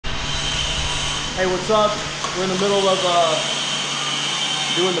Hey, what's up? We're in the middle of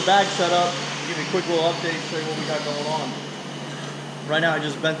doing the bag setup. Give you a quick little update, show you what we got going on. Right now I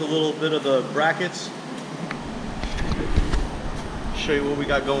just bent a little bit of the brackets. Show you what we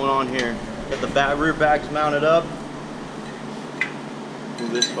got going on here. Got the rear bags mounted up.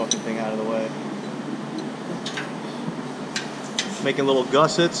 Move this fucking thing out of the way. Making little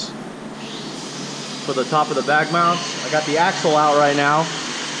gussets for the top of the bag mounts. I got the axle out right now.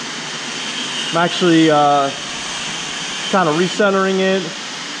 I'm actually kind of recentering it.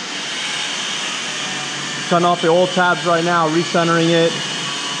 Cutting off the old tabs right now, recentering it,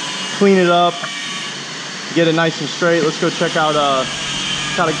 clean it up, get it nice and straight. Let's go check out,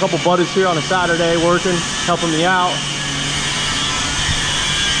 got a couple buddies here on a Saturday working, helping me out.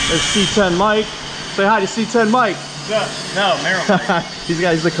 There's C10 Mike. Say hi to C10 Mike. No, Camaro.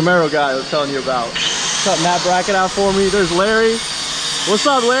 He's the Camaro guy I was telling you about. Cutting that bracket out for me. There's Larry. What's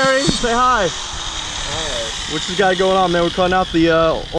up, Larry? Say hi. Hi. What's this guy going on, man? We're cutting out the